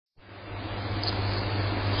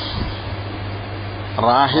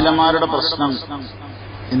റാഹിലമാരുടെ പ്രശ്നം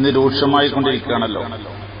ഇന്ന് രൂക്ഷമായിക്കൊണ്ടിരിക്കുകയാണല്ലോ.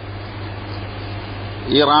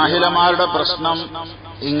 ഈ റാഹിലമാരുടെ പ്രശ്നം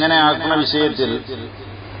ഇങ്ങനെ ആക്കുന്ന വിഷയത്തിൽ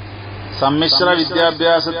സമ്മിശ്ര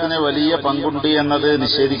വിദ്യാഭ്യാസത്തിന് വലിയ പങ്കുണ്ട് എന്നത്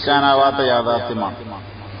നിഷേധിക്കാനാവാത്ത യാഥാർത്ഥ്യമാണ്.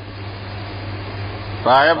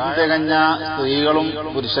 പ്രായം തികഞ്ഞ സ്ത്രീകളും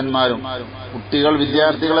പുരുഷന്മാരും, കുട്ടികൾ,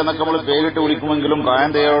 വിദ്യാർത്ഥികൾ എന്നൊക്കെ നമ്മൾ പേരിട്ട് വിളിക്കുമെങ്കിലും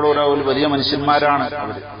പ്രായം തികയോടുകൂടെ ഒരു വലിയ മനുഷ്യന്മാരാണ്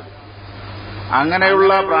അവർ.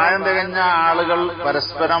 അങ്ങനെയുള്ള പ്രായം തികഞ്ഞ ആളുകൾ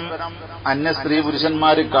പരസ്പരം അന്യ സ്ത്രീ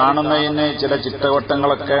പുരുഷന്മാർ കാണുന്നതിന് ചില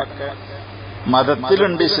ചിട്ടവട്ടങ്ങളൊക്കെ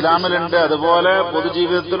മതത്തിലുണ്ട്, ഇസ്ലാമിലുണ്ട്, അതുപോലെ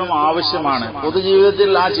പൊതുജീവിതത്തിലും ആവശ്യമാണ്.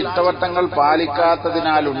 പൊതുജീവിതത്തിൽ ആ ചിട്ടവട്ടങ്ങൾ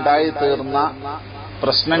പാലിക്കാത്തതിനാൽ ഉണ്ടായിത്തീർന്ന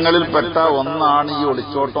പ്രശ്നങ്ങളിൽപ്പെട്ട ഒന്നാണ് ഈ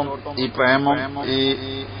ഒളിച്ചോട്ടം, ഈ പ്രേമം, ഈ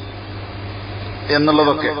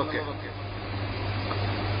എന്നുള്ളതൊക്കെ.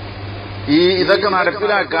 ഇതൊക്കെ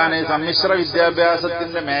നടപ്പിലാക്കാൻ സമ്മിശ്ര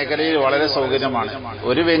വിദ്യാഭ്യാസത്തിന്റെ മേഖലയിൽ വളരെ സൗകര്യമാണ്.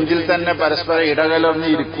 ഒരു ബെഞ്ചിൽ തന്നെ പരസ്പരം ഇടകലർന്ന്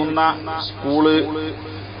ഇരിക്കുന്ന സ്കൂള്,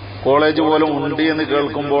 കോളേജ് പോലും ഉണ്ട് എന്ന്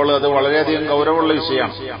കേൾക്കുമ്പോൾ അത് വളരെയധികം ഗൗരവമുള്ള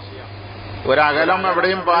വിഷയമാണ്. ഒരകലം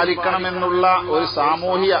എവിടെയും പാലിക്കണമെന്നുള്ള ഒരു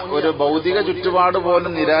സാമൂഹ്യ, ഒരു ഭൗതിക ചുറ്റുപാട്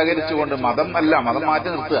പോലും നിരാകരിച്ചുകൊണ്ട്, മതം അല്ല, മതം മാറ്റി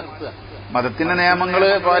നിർത്തുക. മതത്തിന്റെ നിയമങ്ങൾ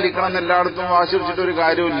പാലിക്കണം എന്ന് എല്ലായിടത്തും വാശി പിടിച്ചിട്ട് ഒരു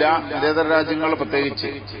കാര്യമില്ല, മതേതര രാജ്യങ്ങൾ പ്രത്യേകിച്ച്.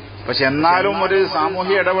 പക്ഷെ എന്നാലും ഒരു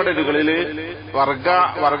സാമൂഹ്യ ഇടപെടലുകളിൽ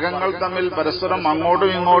വർഗങ്ങൾ തമ്മിൽ പരസ്പരം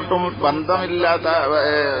അങ്ങോട്ടും ഇങ്ങോട്ടും ബന്ധമില്ലാത്ത,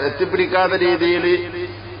 എത്തിപ്പിടിക്കാത്ത രീതിയിൽ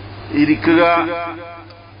ഇരിക്കുക,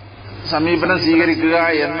 സമീപനം സ്വീകരിക്കുക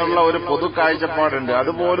എന്നുള്ള ഒരു പൊതു കാഴ്ചപ്പാടുണ്ട്.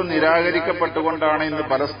 അതുപോലും നിരാകരിക്കപ്പെട്ടുകൊണ്ടാണ് ഇന്ന്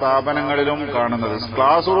പല സ്ഥാപനങ്ങളിലും കാണുന്നത്.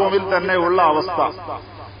 ക്ലാസ് റൂമിൽ തന്നെ ഉള്ള അവസ്ഥ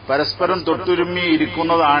പരസ്പരം തൊട്ടുരുമ്മി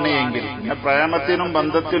ഇരിക്കുന്നതാണ് എങ്കിൽ പ്രേമത്തിനും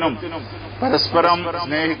ബന്ധത്തിനും പരസ്പരം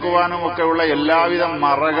സ്നേഹിക്കുവാനുമൊക്കെയുള്ള എല്ലാവിധ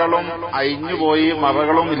മറകളും അഴിഞ്ഞുപോയി,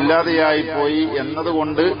 മറകളും ഇല്ലാതെയായിപ്പോയി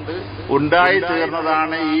എന്നതുകൊണ്ട്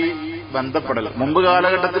ഉണ്ടായിത്തീർന്നതാണ് ഈ ബന്ധപ്പെടൽ. മുമ്പ്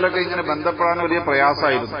കാലഘട്ടത്തിലൊക്കെ ഇങ്ങനെ ബന്ധപ്പെടാൻ വലിയ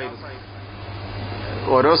പ്രയാസമായിരുന്നു.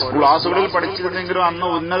 ഓരോ ക്ലാസുകളിൽ പഠിച്ചിരുന്നെങ്കിലും അന്ന്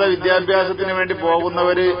ഉന്നത വിദ്യാഭ്യാസത്തിന് വേണ്ടി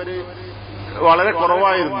പോകുന്നവര് വളരെ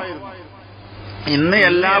കുറവായിരുന്നു. ഇന്ന്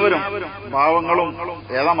എല്ലാവരും, പാവങ്ങളും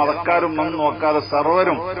ഏതാ മതക്കാരും ഒന്നും നോക്കാതെ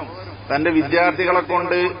സർവരും തന്റെ വിദ്യാർത്ഥികളെ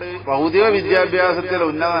കൊണ്ട് ഭൗതിക വിദ്യാഭ്യാസത്തിൽ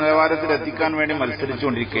ഉന്നത നിലവാരത്തിൽ എത്തിക്കാൻ വേണ്ടി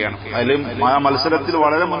മത്സരിച്ചുകൊണ്ടിരിക്കുകയാണ്. അതിലും ആ മത്സരത്തിൽ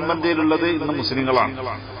വളരെ മുൻപന്തിയിലുള്ളത് ഇന്ന് മുസ്ലിങ്ങളാണ്.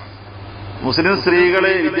 മുസ്ലിം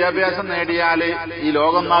സ്ത്രീകള് വിദ്യാഭ്യാസം നേടിയാൽ ഈ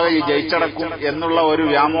ലോകമാകെ ജയിച്ചടക്കും എന്നുള്ള ഒരു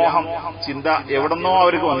വ്യാമോഹം ചിന്ത എവിടെന്നോ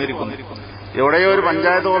അവർക്ക് വന്നിരിക്കുന്നു. എവിടെയോ ഒരു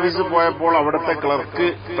പഞ്ചായത്ത് ഓഫീസിൽ പോയപ്പോൾ അവിടുത്തെ ക്ലർക്ക്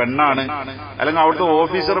പെണ്ണാണ്, അല്ലെങ്കിൽ അവിടുത്തെ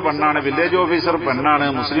ഓഫീസർ പെണ്ണാണ്, വില്ലേജ് ഓഫീസർ പെണ്ണാണ്,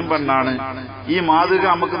 മുസ്ലിം പെണ്ണാണ്, ഈ മാതൃക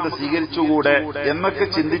നമുക്കിത് സ്വീകരിച്ചുകൂടെ എന്നൊക്കെ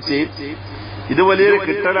ചിന്തിച്ച് ഇത് വലിയൊരു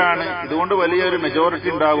കിട്ടലാണ്, ഇതുകൊണ്ട് വലിയൊരു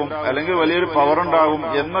മെജോറിറ്റി ഉണ്ടാകും, അല്ലെങ്കിൽ വലിയൊരു പവർ ഉണ്ടാകും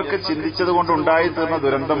എന്നൊക്കെ ചിന്തിച്ചത് കൊണ്ട് ഉണ്ടായിത്തീർന്ന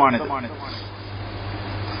ദുരന്തമാണിത്.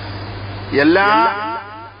 എല്ലാ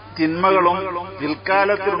തിന്മകളും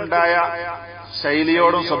പിൽക്കാലത്തിലുണ്ടായ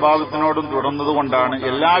ശൈലിയോടും സ്വഭാവത്തിനോടും തുടർന്നതുകൊണ്ടാണ്,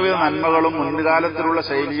 എല്ലാവിധ നന്മകളും മുൻകാലത്തിലുള്ള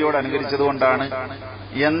ശൈലിയോട് അനുകരിച്ചതുകൊണ്ടാണ്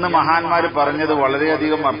എന്ന് മഹാന്മാര് പറഞ്ഞത്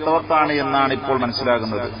വളരെയധികം അർത്ഥവത്താണ് എന്നാണ് ഇപ്പോൾ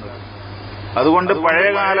മനസ്സിലാകുന്നത്. അതുകൊണ്ട് പഴയ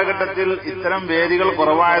കാലഘട്ടത്തിൽ ഇത്തരം വേദികൾ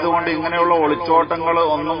കുറവായതുകൊണ്ട് ഇങ്ങനെയുള്ള ഒളിച്ചോട്ടങ്ങൾ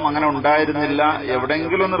ഒന്നും അങ്ങനെ ഉണ്ടായിരുന്നില്ല.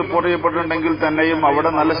 എവിടെയെങ്കിലും ഒന്ന് റിപ്പോർട്ട് ചെയ്യപ്പെട്ടിട്ടുണ്ടെങ്കിൽ തന്നെയും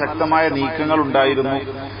അവിടെ നല്ല ശക്തമായ നീക്കങ്ങൾ ഉണ്ടായിരുന്നു.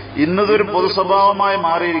 ഇന്നതൊരു പൊതുസ്വഭാവമായി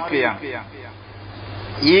മാറിയിരിക്കുകയാണ്.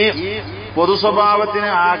 ഈ പൊതുസ്വഭാവത്തിന്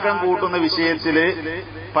ആക്കം കൂട്ടുന്ന വിഷയത്തില്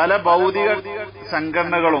പല ഭൗതിക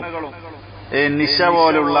സംഘടനകളും, നിശ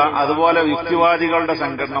പോലുള്ള, അതുപോലെ യുക്തിവാദികളുടെ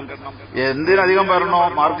സംഘടന, എന്തിനധികം പറഞ്ഞോ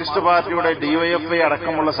മാർക്സിസ്റ്റ് പാർട്ടിയുടെ DYFI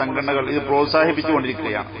അടക്കമുള്ള സംഘടനകൾ ഇത്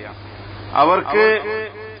പ്രോത്സാഹിപ്പിച്ചുകൊണ്ടിരിക്കുകയാണ്. അവർക്ക്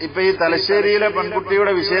ഇപ്പൊ ഈ തലശ്ശേരിയിലെ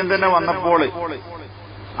പെൺകുട്ടിയുടെ വിഷയം തന്നെ വന്നപ്പോൾ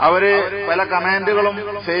അവര് പല കമന്റുകളും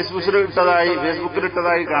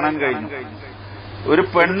ഫേസ്ബുക്കിലിട്ടതായി കാണാൻ കഴിഞ്ഞു. ഒരു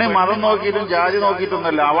പെണ്ണ് മതം നോക്കിയിട്ടും ജാതി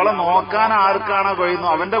നോക്കിയിട്ടൊന്നുമല്ല, അവളെ നോക്കാൻ ആർക്കാണോ കഴിയുന്നു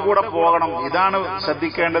അവന്റെ കൂടെ പോകണം, ഇതാണ്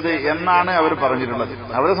ശ്രദ്ധിക്കേണ്ടത് എന്നാണ് അവർ പറഞ്ഞിട്ടുള്ളത്.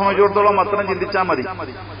 അവരെ സംബന്ധിച്ചിടത്തോളം അത്രയും ചിന്തിച്ചാൽ മതി.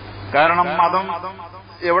 കാരണം മതം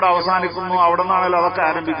എവിടെ അവസാനിക്കുന്നു അവിടെ നിന്നാണല്ലോ അതൊക്കെ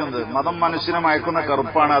ആരംഭിക്കുന്നത്. മതം മനുഷ്യനെ മയക്കുന്ന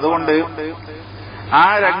കറുപ്പാണ്. അതുകൊണ്ട് ആ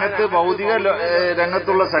രംഗത്ത്, ഭൗതിക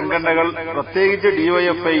രംഗത്തുള്ള സംഘടനകൾ, പ്രത്യേകിച്ച്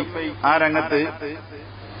DYFI ആ രംഗത്ത്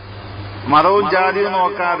മതവും ജാതിയും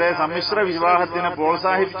നോക്കാതെ സമ്മിശ്ര വിവാഹത്തിനെ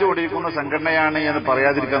പ്രോത്സാഹിപ്പിച്ചുകൊണ്ടിരിക്കുന്ന സംഘടനയാണ് എന്ന്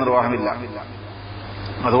പറയാതിരിക്കാൻ നിർവാഹമില്ല.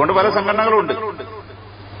 അതുകൊണ്ട് പല സംഘടനകളുണ്ട്.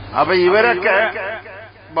 അപ്പൊ ഇവരൊക്കെ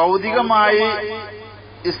ഭൗതികമായി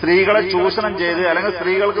സ്ത്രീകളെ ചൂഷണം ചെയ്ത്, അല്ലെങ്കിൽ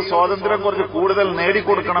സ്ത്രീകൾക്ക് സ്വാതന്ത്ര്യം കുറച്ച് കൂടുതൽ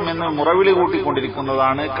നേടിക്കൊടുക്കണമെന്ന് മുറവിളി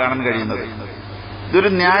കൂട്ടിക്കൊണ്ടിരിക്കുന്നതാണ് കാണാൻ കഴിയുന്നത്.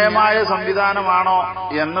 ഇതൊരു ന്യായമായ സംവിധാനമാണോ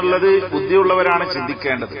എന്നുള്ളത് ബുദ്ധിയുള്ളവരാണ്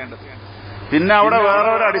ചിന്തിക്കേണ്ടത്. പിന്നെ അവിടെ വേറെ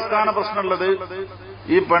ഒരു അടിസ്ഥാന പ്രശ്നമുള്ളത്,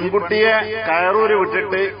 ഈ പെൺകുട്ടിയെ കയറൂരി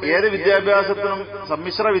വിട്ടിട്ട് ഏത് വിദ്യാഭ്യാസത്തിനും,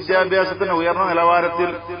 സമ്മിശ്ര വിദ്യാഭ്യാസത്തിന് ഉയർന്ന നിലവാരത്തിൽ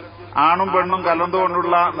ആണും പെണ്ണും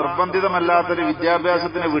കലർന്നുകൊണ്ടുള്ള നിർബന്ധിതമല്ലാത്തൊരു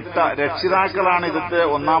വിദ്യാഭ്യാസത്തിന് വിട്ട രക്ഷിതാക്കളാണ് ഇതിന്റെ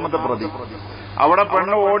ഒന്നാമത്തെ പ്രതി. അവിടെ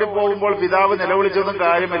പെണ്ണ് ഓടിപ്പോകുമ്പോൾ പിതാവ് നിലവിളിച്ചൊന്നും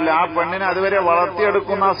കാര്യമില്ല. ആ പെണ്ണിനെ അതുവരെ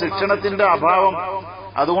വളർത്തിയെടുക്കുന്ന ശിക്ഷണത്തിന്റെ അഭാവം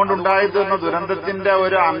അതുകൊണ്ടുണ്ടായിത്തീർന്ന ദുരന്തത്തിന്റെ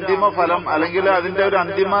ഒരു അന്തിമ ഫലം, അല്ലെങ്കിൽ അതിന്റെ ഒരു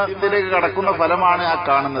അന്തിമത്തിലേക്ക് കടക്കുന്ന ഫലമാണ് ആ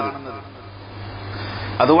കാണുന്നത്.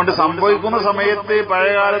 അതുകൊണ്ട് സംഭവിക്കുന്ന സമയത്ത്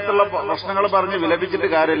പഴയകാലത്തുള്ള പ്രശ്നങ്ങൾ പറഞ്ഞ് വിലപിച്ചിട്ട്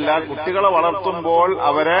കാര്യമില്ല. കുട്ടികളെ വളർത്തുമ്പോൾ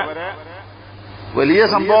അവരെ വലിയ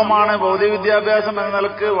സംഭവമാണ്. ഭൗതിക വിദ്യാഭ്യാസം എന്ന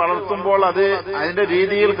നിലക്ക് വളർത്തുമ്പോൾ അത് അതിന്റെ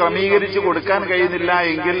രീതിയിൽ ക്രമീകരിച്ചു കൊടുക്കാൻ കഴിയുന്നില്ല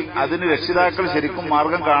എങ്കിൽ അതിന് രക്ഷിതാക്കൾ ശരിക്കും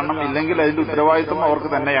മാർഗം കാണണം. ഇല്ലെങ്കിൽ അതിന്റെ ഉത്തരവാദിത്വം അവർക്ക്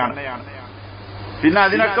തന്നെയാണ്. പിന്നെ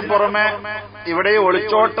അതിനൊക്കെ പുറമെ ഇവിടെ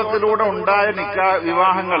ഒളിച്ചോട്ടത്തിലൂടെ ഉണ്ടായ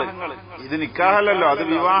വിവാഹങ്ങൾ, ഇത് നിക്കാഹല്ലല്ലോ, അത്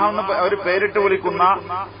വിവാഹം എന്ന് അവർ പേരിട്ട് വിളിക്കുന്ന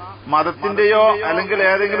മതത്തിന്റെയോ അല്ലെങ്കിൽ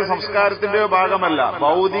ഏതെങ്കിലും സംസ്കാരത്തിന്റെയോ ഭാഗമല്ല,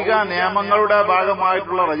 ഭൗതിക നിയമങ്ങളുടെ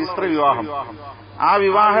ഭാഗമായിട്ടുള്ള രജിസ്റ്റർ വിവാഹം. ആ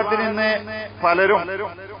വിവാഹത്തിന് ഇന്ന് പലരും,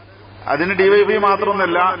 അതിന് ഡിവൈഎഫ്ഐ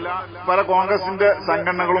മാത്രമൊന്നുമല്ല, പല കോൺഗ്രസിന്റെ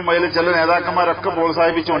സംഘടനകളും അതിൽ ചില നേതാക്കന്മാരൊക്കെ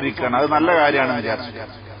പ്രോത്സാഹിപ്പിച്ചുകൊണ്ടിരിക്കുകയാണ്. അത് നല്ല കാര്യമാണെന്ന് വിചാരിച്ചു.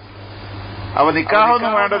 അപ്പൊ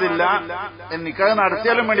നിക്കാഹൊന്നും വേണ്ടതില്ല, നിക്കാഹ്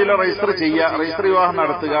നടത്തിയാലും വേണ്ടിയില്ല, രജിസ്റ്റർ ചെയ്യുക, രജിസ്റ്റർ വിവാഹം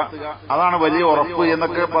നടത്തുക, അതാണ് വലിയ ഉറപ്പ്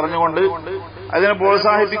എന്നൊക്കെ പറഞ്ഞുകൊണ്ട് അതിനെ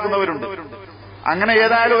പ്രോത്സാഹിപ്പിക്കുന്നവരുണ്ട്. അങ്ങനെ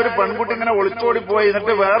ഏതായാലും ഒരു പെൺകുട്ടി ഇങ്ങനെ ഒളിച്ചോടിപ്പോയി.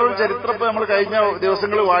 എന്നിട്ട് വേറൊരു ചരിത്രം നമ്മൾ കഴിഞ്ഞ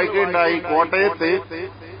ദിവസങ്ങളിൽ വായിക്കുകയുണ്ടായി.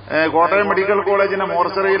 കോട്ടയം മെഡിക്കൽ കോളേജിന്റെ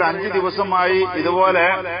മോർച്ചറിയിൽ 5 ദിവസമായി ഇതുപോലെ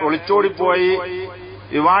ഒളിച്ചോടിപ്പോയി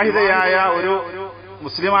വിവാഹിതയായ ഒരു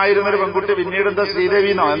മുസ്ലിമായിരുന്നൊരു പെൺകുട്ടി പിന്നീട് എന്താ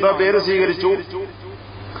ശ്രീദേവിന്നോ എന്തോ പേര് സ്വീകരിച്ചു.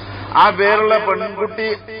 ആ പേരുള്ള പെൺകുട്ടി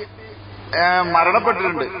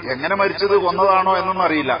മരണപ്പെട്ടിട്ടുണ്ട്. എങ്ങനെ മരിച്ചത്, കൊന്നതാണോ എന്നൊന്നും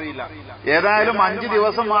അറിയില്ല. ഏതായാലും 5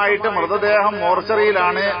 ദിവസമായിട്ട് മൃതദേഹം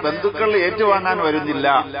മോർച്ചറിയിലാണ്. ബന്ധുക്കൾ ഏറ്റുവാങ്ങാൻ വരുന്നില്ല.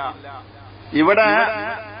 ഇവിടെ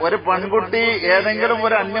ഒരു പെൺകുട്ടി ഏതെങ്കിലും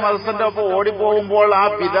ഒരു അന്യമതസ്ഥന്റെ ഒപ്പം ഓടിപ്പോകുമ്പോൾ ആ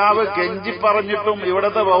പിതാവ് കെഞ്ചി പറഞ്ഞിട്ടും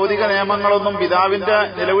ഇവിടുത്തെ ഭൗതിക നിയമങ്ങളൊന്നും പിതാവിന്റെ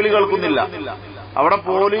നിലവിളി കേൾക്കുന്നില്ല. അവിടെ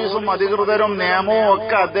പോലീസും അധികൃതരും നിയമവും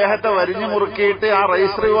ഒക്കെ അദ്ദേഹത്തെ വരിഞ്ഞു മുറുക്കിയിട്ട് ആ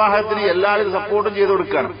രജിസ്റ്റർ വിവാഹത്തിന് എല്ലാവരും സപ്പോർട്ടും ചെയ്തു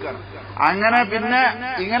കൊടുക്കുകയാണ്. അങ്ങനെ പിന്നെ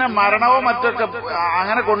ഇങ്ങനെ മരണവും മറ്റൊക്കെ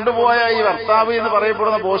അങ്ങനെ കൊണ്ടുപോയ ഈ ഭർത്താവ് എന്ന്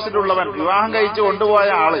പറയപ്പെടുന്ന പോസ്റ്റിലുള്ളവൻ, വിവാഹം കഴിച്ച് കൊണ്ടുപോയ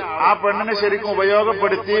ആള്, ആ പെണ്ണിനെ ശരിക്കും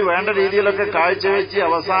ഉപയോഗപ്പെടുത്തി വേണ്ട രീതിയിലൊക്കെ കാഴ്ചവെച്ച്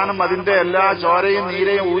അവസാനം അതിന്റെ എല്ലാ ചോരയും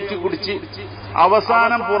നീരയും ഊറ്റിക്കുടിച്ച്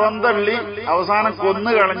അവസാനം പുറന്തള്ളി അവസാനം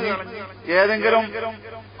കൊന്നുകളഞ്ഞ് ഏതെങ്കിലും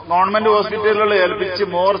ഗവൺമെന്റ് ഹോസ്പിറ്റലുകളിൽ ഏൽപ്പിച്ച്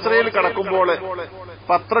മോർച്ചറിയിൽ കിടക്കുമ്പോൾ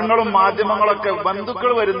പത്രങ്ങളും മാധ്യമങ്ങളൊക്കെ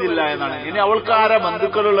ബന്ധുക്കൾ വരുന്നില്ല എന്നാണ്. ഇനി അവൾക്ക് ആരാ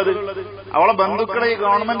ബന്ധുക്കളുള്ളത്? അവളെ ബന്ധുക്കളെ ഈ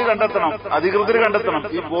ഗവൺമെന്റ് കണ്ടെത്തണം, അധികൃതർ കണ്ടെത്തണം,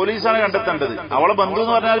 ഈ പോലീസാണ് കണ്ടെത്തേണ്ടത്. അവളെ ബന്ധു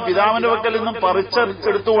എന്ന് പറഞ്ഞാൽ പിതാവിന്റെ പക്കൽ നിന്നും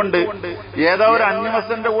പറിച്ചെടുത്തുകൊണ്ട് ഏതോ ഒരു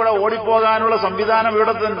അന്യമതസ്ഥന്റെ കൂടെ ഓടിപ്പോകാനുള്ള സംവിധാനം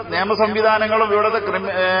ഇവിടുത്തെ നിയമ സംവിധാനങ്ങളും ഇവിടുത്തെ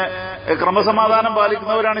ക്രമസമാധാനം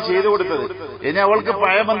പാലിക്കുന്നവരാണ് ചെയ്തു കൊടുത്തത്. ഇനി അവൾക്ക്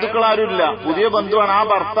പഴയ ബന്ധുക്കൾ ആരുമില്ല, പുതിയ ബന്ധുവാണ്. ആ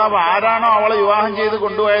ഭർത്താവ് ആരാണോ അവളെ വിവാഹം ചെയ്ത്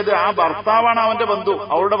കൊണ്ടുപോയത് ആ ഭർത്താവാണ് അവന്റെ ബന്ധു,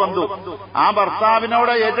 അവളുടെ ബന്ധു. ആ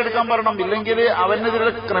ഭർത്താവിനോട് ഏറ്റെടുക്കാൻ പറയണം. ഇല്ലെങ്കിൽ അവനെതിരെ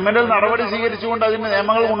ക്രിമിനൽ നടപടി സ്വീകരിച്ചുകൊണ്ട് അതിന്റെ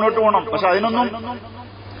നിയമങ്ങൾ മുന്നോട്ട് പോകണം. പക്ഷെ അതിനൊന്നും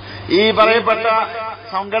ഈ പറയപ്പെട്ട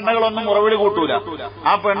സംഘടനകളൊന്നും ഉറവിളി കൂട്ടൂല.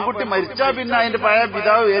 ആ പെൺകുട്ടി മരിച്ചാൽ പിന്നെ അതിന്റെ പഴയ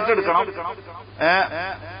പിതാവ് ഏറ്റെടുക്കണം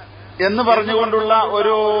എന്ന് പറഞ്ഞുകൊണ്ടുള്ള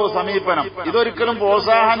ഒരു സമീപനം ഇതൊരിക്കലും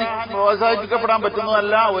പ്രോത്സാഹിപ്പിക്കപ്പെടാൻ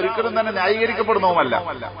പറ്റുന്നതല്ല, ഒരിക്കലും തന്നെ ന്യായീകരിക്കപ്പെടുന്നതുമല്ല.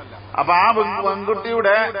 അപ്പൊ ആ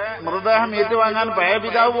പെൺകുട്ടിയുടെ മൃതദേഹം ഏറ്റുവാങ്ങാൻ പഴയ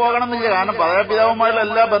പിതാവ് പോകണമെന്നില്ല. കാരണം പഴയ പിതാവുമായുള്ള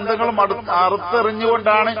എല്ലാ ബന്ധങ്ങളും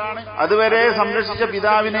അറുത്തെറിഞ്ഞുകൊണ്ടാണ് അതുവരെ സംരക്ഷിച്ച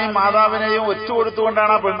പിതാവിനെയും മാതാവിനെയും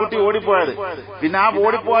ഒറ്റുകൊടുത്തുകൊണ്ടാണ് ആ പെൺകുട്ടി ഓടിപ്പോയത്. പിന്നെ ആ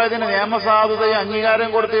ഓടിപ്പോയതിന് നിയമസാധുതയും അംഗീകാരം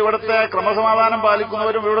കൊടുത്ത് ഇവിടുത്തെ ക്രമസമാധാനം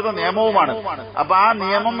പാലിക്കുന്നവരും ഇവിടുത്തെ നിയമവുമാണ്. അപ്പൊ ആ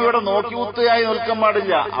നിയമം ഇവിടെ നോക്കികുത്തുകയായി നിൽക്കാൻ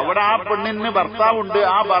പാടില്ല. അവിടെ ആ പെണ്ണിന് ഭർത്താവുണ്ട്.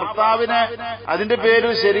 ആ ഭർത്താവിനെ അതിന്റെ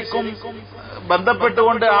പേരിൽ ശരിക്കും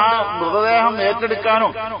ബന്ധപ്പെട്ടുകൊണ്ട് ആ മൃതദേഹം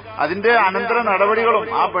ഏറ്റെടുക്കാനും അതിന്റെ അനന്തര നടപടികളും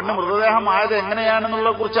ആ പെണ്ണ് മൃതദേഹം ആയത് എങ്ങനെയാണെന്നുള്ള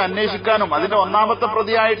കുറിച്ച് അന്വേഷിക്കാനും അതിന്റെ ഒന്നാമത്തെ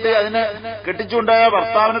പ്രതിയായിട്ട് അതിനെ കെട്ടിച്ചുകൊണ്ടായ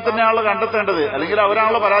ഭർത്താവിനെ തന്നെയാണല്ലോ കണ്ടെത്തേണ്ടത്, അല്ലെങ്കിൽ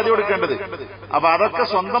അവരാണല്ലോ പരാതി കൊടുക്കേണ്ടത്. അപ്പൊ അതൊക്കെ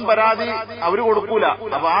സ്വന്തം പരാതി അവര് കൊടുക്കൂല.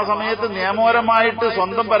 അപ്പൊ ആ സമയത്ത് നിയമപരമായിട്ട്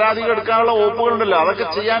സ്വന്തം പരാതി എടുക്കാനുള്ള വകുപ്പുകളുണ്ടല്ലോ, അതൊക്കെ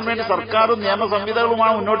ചെയ്യാൻ വേണ്ടി സർക്കാരും നിയമ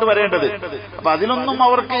സംഹിതകളുമാണ് മുന്നോട്ട് വരേണ്ടത്. അപ്പൊ അതിലൊന്നും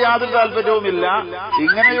അവർക്ക് യാതൊരു താല്പര്യവുമില്ല.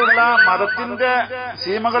 ഇങ്ങനെയുള്ള മതത്തിന്റെ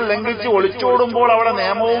സീമകൾ ലംഘിച്ച് ഒളിച്ചോടുമ്പോൾ അവിടെ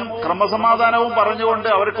നിയമവും ക്രമസമാധാനവും പറഞ്ഞുകൊണ്ട്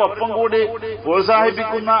അവർക്ക് ഒപ്പം കൂടി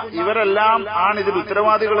പ്രോത്സാഹിപ്പിക്കുന്ന ഇവരെല്ലാം ആണ് ഇതിൽ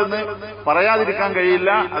ഉത്തരവാദികളെന്ന് പറയാതിരിക്കാൻ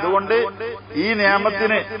കഴിയില്ല. അതുകൊണ്ട് ഈ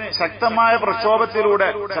നിയമത്തിന് ശക്തമായ പ്രക്ഷോഭത്തിലൂടെ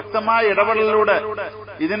ശക്തമായ ഇടപെടലിലൂടെ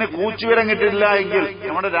ഇതിന് കൂച്ചുവിലങ്ങിട്ടില്ല എങ്കിൽ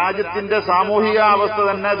നമ്മുടെ രാജ്യത്തിന്റെ സാമൂഹിക അവസ്ഥ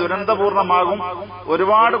തന്നെ ദുരന്തപൂർണമാകും.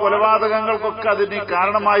 ഒരുപാട് കൊലപാതകങ്ങൾക്കൊക്കെ അതിന്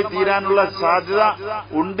കാരണമായി തീരാനുള്ള സാധ്യത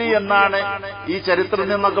ഉണ്ട് എന്നാണ് ഈ ചരിത്രത്തിൽ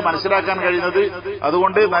നിന്നൊക്കെ മനസ്സിലാക്കാൻ കഴിയുന്നത്.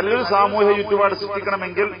 അതുകൊണ്ട് നല്ലൊരു സാമൂഹ്യ ചുറ്റുപാട്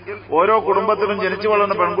സൃഷ്ടിക്കണമെങ്കിൽ ഓരോ കുടുംബത്തിലും ജനിച്ചു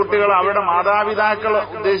വളർന്ന പെൺകുട്ടികൾ അവരുടെ മാതാപിതാക്കൾ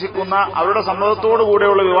ഉദ്ദേശിക്കുന്ന അവരുടെ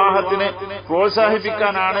സമ്മതത്തോടുകൂടെയുള്ള വിവാഹത്തിന്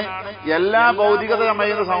പ്രോത്സാഹിപ്പിക്കാനാണ് എല്ലാ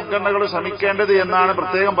ഭൗതികതമയ സംഘടനകളും ശ്രമിക്കേണ്ടത് എന്നാണ്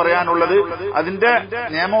പ്രത്യേകം പറയാനുള്ളത്. അതിന്റെ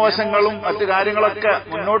നിയമവശങ്ങളും മറ്റു കാര്യങ്ങളൊക്കെ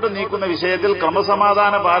മുന്നോട്ട് നീക്കുന്ന വിഷയത്തിൽ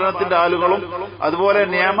ക്രമസമാധാന പാലനത്തിന്റെ ആളുകളും അതുപോലെ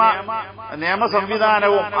നിയമ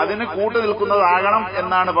സംവിധാനവും അതിന് കൂട്ടുനിൽക്കുന്നതാകണം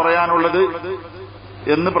എന്നാണ് പറയാനുള്ളത്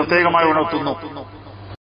എന്ന് പ്രത്യേകമായി ഉണർത്തുന്നു.